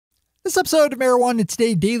This episode of Marijuana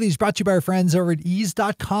Today Daily is brought to you by our friends over at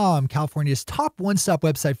ease.com, California's top one-stop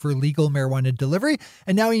website for legal marijuana delivery,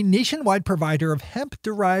 and now a nationwide provider of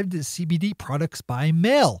hemp-derived CBD products by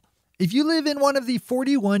mail. If you live in one of the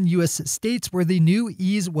 41 U.S. states where the new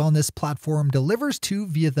Ease Wellness platform delivers to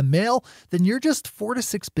via the mail, then you're just 4 to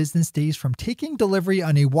 6 business days from taking delivery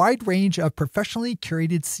on a wide range of professionally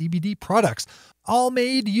curated CBD products, all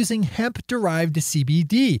made using hemp-derived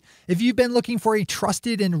CBD. If you've been looking for a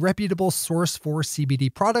trusted and reputable source for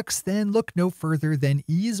CBD products, then look no further than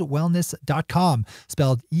easewellness.com,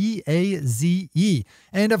 spelled E-A-Z-E.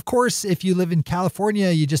 And of course, if you live in California,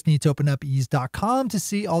 you just need to open up ease.com to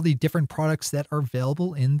see all the different products that are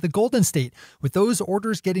available in the Golden State, with those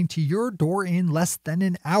orders getting to your door in less than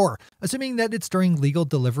an hour, assuming that it's during legal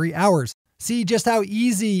delivery hours. See just how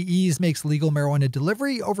easy Ease makes legal marijuana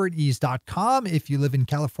delivery over at ease.com if you live in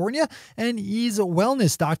California and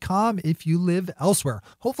easewellness.com if you live elsewhere,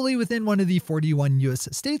 hopefully within one of the 41 U.S.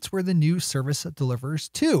 states where the new service delivers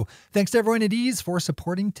to. Thanks to everyone at Ease for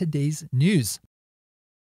supporting today's news.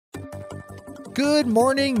 Good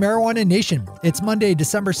morning, Marijuana Nation. It's Monday,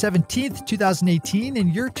 December 17th, 2018,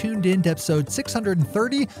 and you're tuned in to episode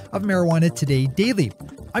 630 of Marijuana Today Daily.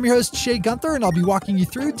 I'm your host, Shay Gunther, and I'll be walking you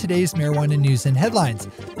through today's marijuana news and headlines.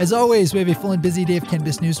 As always, we have a full and busy day of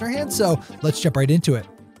cannabis news in our hands, so let's jump right into it.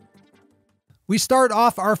 We start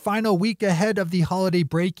off our final week ahead of the holiday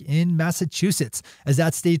break in Massachusetts, as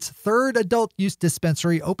that state's third adult use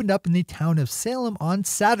dispensary opened up in the town of Salem on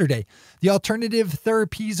Saturday. The Alternative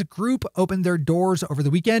Therapies Group opened their doors over the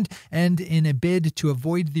weekend, and in a bid to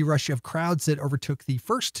avoid the rush of crowds that overtook the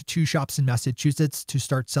first 2 shops in Massachusetts to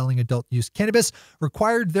start selling adult use cannabis,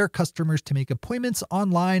 required their customers to make appointments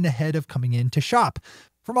online ahead of coming in to shop.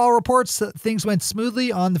 From all reports, things went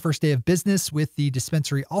smoothly on the first day of business, with the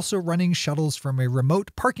dispensary also running shuttles from a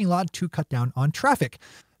remote parking lot to cut down on traffic.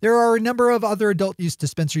 There are a number of other adult use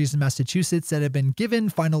dispensaries in Massachusetts that have been given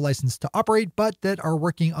final license to operate, but that are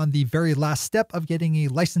working on the very last step of getting a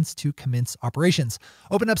license to commence operations.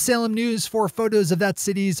 Open up Salem News for photos of that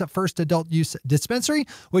city's first adult use dispensary,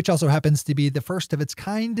 which also happens to be the first of its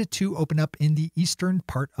kind to open up in the eastern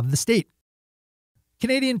part of the state.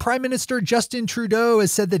 Canadian Prime Minister Justin Trudeau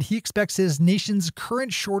has said that he expects his nation's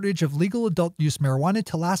current shortage of legal adult use marijuana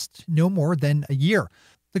to last no more than a year.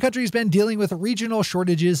 The country's been dealing with regional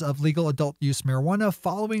shortages of legal adult use marijuana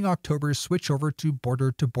following October's switch over to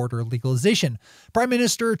border-to-border legalization. Prime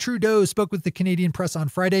Minister Trudeau spoke with the Canadian press on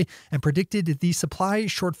Friday and predicted the supply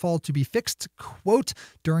shortfall to be fixed, quote,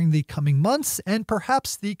 during the coming months and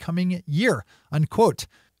perhaps the coming year, unquote.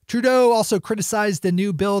 Trudeau also criticized a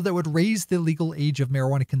new bill that would raise the legal age of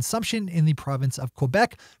marijuana consumption in the province of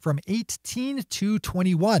Quebec from 18 to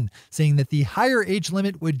 21, saying that the higher age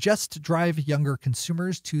limit would just drive younger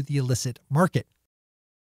consumers to the illicit market.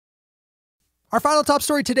 Our final top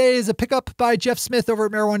story today is a pickup by Jeff Smith over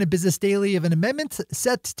at Marijuana Business Daily of an amendment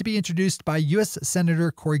set to be introduced by U.S. Senator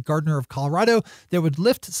Cory Gardner of Colorado that would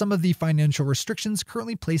lift some of the financial restrictions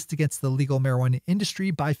currently placed against the legal marijuana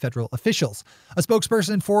industry by federal officials. A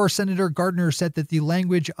spokesperson for Senator Gardner said that the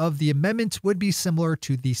language of the amendment would be similar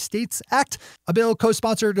to the STATES Act, a bill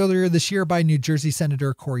co-sponsored earlier this year by New Jersey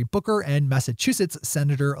Senator Cory Booker and Massachusetts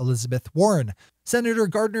Senator Elizabeth Warren. Senator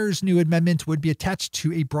Gardner's new amendment would be attached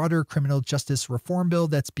to a broader criminal justice reform bill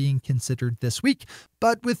that's being considered this week.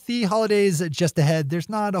 But with the holidays just ahead, there's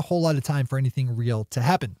not a whole lot of time for anything real to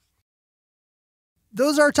happen.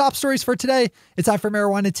 Those are our top stories for today. It's time for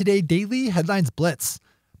Marijuana Today Daily Headlines Blitz.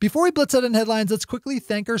 Before we blitz out on headlines, let's quickly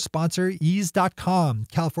thank our sponsor, ease.com,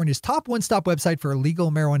 California's top one-stop website for legal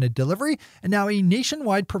marijuana delivery, and now a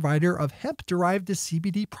nationwide provider of hemp-derived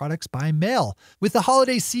CBD products by mail. With the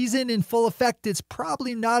holiday season in full effect, it's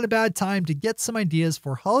probably not a bad time to get some ideas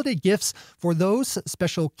for holiday gifts for those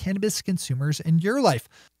special cannabis consumers in your life.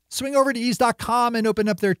 Swing over to ease.com and open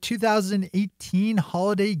up their 2018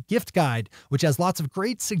 Holiday Gift Guide, which has lots of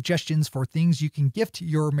great suggestions for things you can gift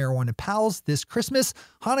your marijuana pals this Christmas,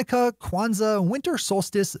 Hanukkah, Kwanzaa, winter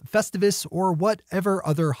solstice, Festivus, or whatever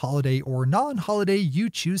other holiday or non-holiday you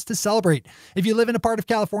choose to celebrate. If you live in a part of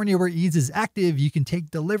California where Ease is active, you can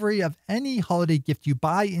take delivery of any holiday gift you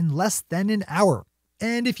buy in less than an hour.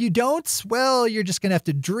 And if you don't, well, you're just going to have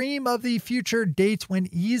to dream of the future date when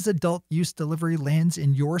Ease adult use delivery lands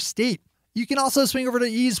in your state. You can also swing over to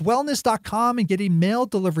easewellness.com and get a mail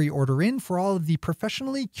delivery order in for all of the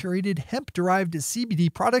professionally curated hemp-derived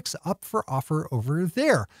CBD products up for offer over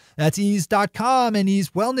there. That's ease.com and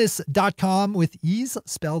easewellness.com with Ease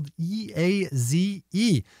spelled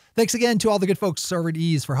E-A-Z-E. Thanks again to all the good folks over at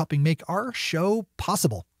Ease for helping make our show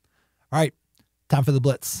possible. All right, time for the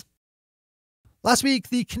Blitz. Last week,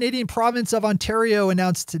 the Canadian province of Ontario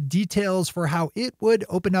announced details for how it would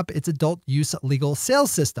open up its adult use legal sales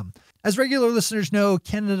system. As regular listeners know,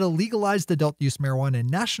 Canada legalized adult use marijuana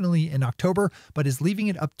nationally in October, but is leaving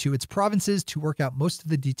it up to its provinces to work out most of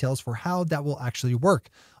the details for how that will actually work.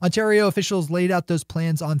 Ontario officials laid out those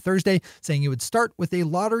plans on Thursday, saying it would start with a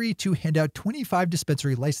lottery to hand out 25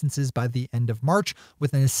 dispensary licenses by the end of March,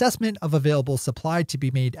 with an assessment of available supply to be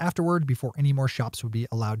made afterward before any more shops would be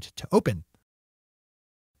allowed to open.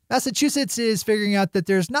 Massachusetts is figuring out that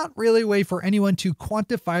there's not really a way for anyone to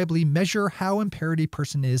quantifiably measure how impaired a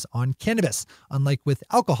person is on cannabis, unlike with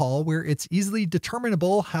alcohol, where it's easily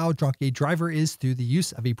determinable how drunk a driver is through the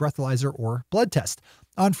use of a breathalyzer or blood test.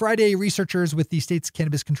 On Friday, researchers with the state's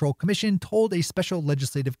Cannabis Control Commission told a special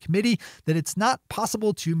legislative committee that it's not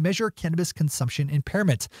possible to measure cannabis consumption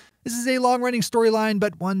impairment. This is a long-running storyline,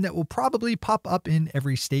 but one that will probably pop up in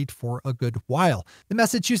every state for a good while. The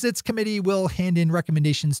Massachusetts committee will hand in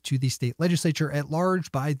recommendations to the state legislature at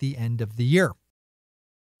large by the end of the year.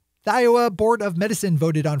 The Iowa Board of Medicine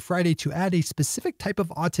voted on Friday to add a specific type of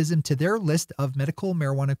autism to their list of medical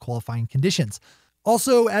marijuana qualifying conditions.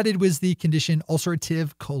 Also added was the condition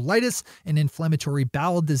ulcerative colitis, an inflammatory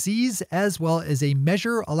bowel disease, as well as a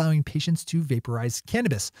measure allowing patients to vaporize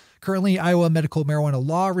cannabis. Currently, Iowa medical marijuana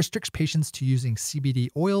law restricts patients to using CBD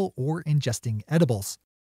oil or ingesting edibles.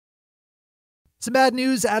 Some bad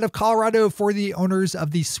news out of Colorado for the owners of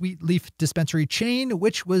the Sweet Leaf dispensary chain,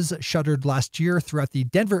 which was shuttered last year throughout the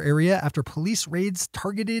Denver area after police raids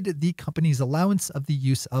targeted the company's allowance of the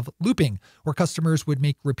use of looping, where customers would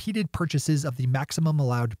make repeated purchases of the maximum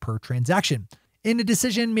allowed per transaction. In a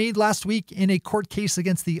decision made last week in a court case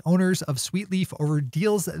against the owners of Sweet Leaf over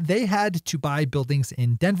deals they had to buy buildings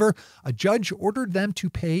in Denver, a judge ordered them to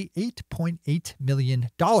pay $8.8 million.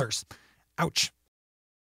 Ouch.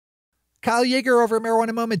 Kyle Yeager over at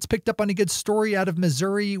Marijuana Moments picked up on a good story out of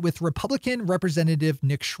Missouri with Republican Representative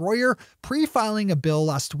Nick Schroyer pre-filing a bill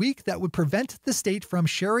last week that would prevent the state from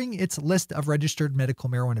sharing its list of registered medical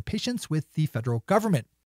marijuana patients with the federal government.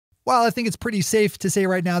 While I think it's pretty safe to say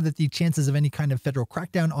right now that the chances of any kind of federal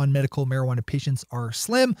crackdown on medical marijuana patients are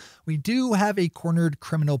slim, we do have a cornered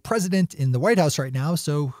criminal president in the White House right now,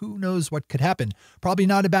 so who knows what could happen. Probably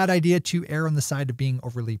not a bad idea to err on the side of being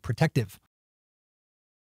overly protective.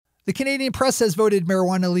 The Canadian press has voted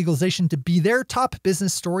marijuana legalization to be their top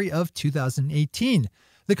business story of 2018.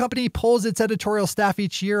 The company polls its editorial staff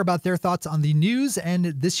each year about their thoughts on the news, and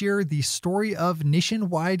this year the story of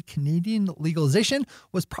nationwide Canadian legalization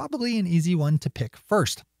was probably an easy one to pick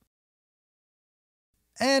first.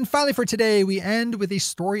 And finally for today, we end with a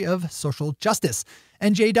story of social justice.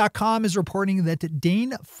 NJ.com is reporting that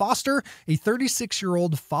Dane Foster, a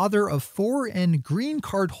 36-year-old father of 4 and green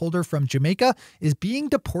card holder from Jamaica, is being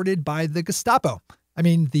deported by the Gestapo.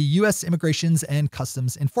 The U.S. Immigrations and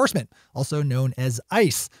Customs Enforcement, also known as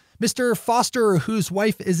ICE. Mr. Foster, whose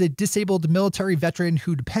wife is a disabled military veteran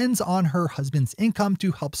who depends on her husband's income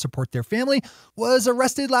to help support their family, was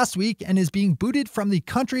arrested last week and is being booted from the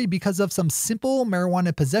country because of some simple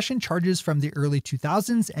marijuana possession charges from the early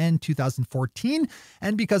 2000s and 2014,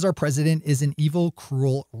 and because our president is an evil,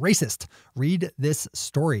 cruel racist. Read this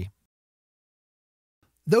story.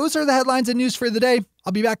 Those are the headlines and news for the day.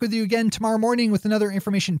 I'll be back with you again tomorrow morning with another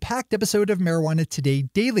information-packed episode of Marijuana Today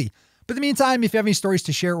Daily. But in the meantime, if you have any stories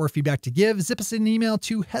to share or feedback to give, zip us an email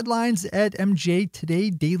to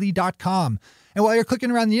headlines@mjtodaydaily.com. And while you're clicking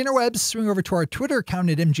around the interwebs, swing over to our Twitter account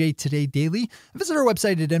at MJTodayDaily and visit our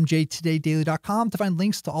website at mjtodaydaily.com to find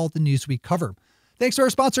links to all the news we cover. Thanks to our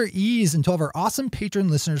sponsor, Ease, and to all of our awesome patron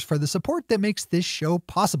listeners for the support that makes this show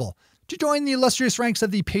possible. To join the illustrious ranks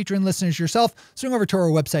of the patron listeners yourself, swing over to our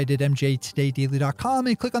website at mjtodaydaily.com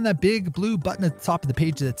and click on that big blue button at the top of the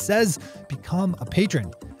page that says Become a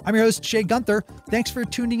Patron. I'm your host, Shay Gunther. Thanks for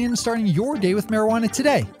tuning in and starting your day with marijuana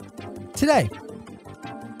today.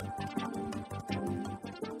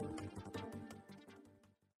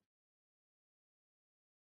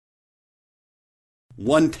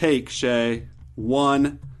 One take, Shay.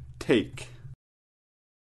 One take.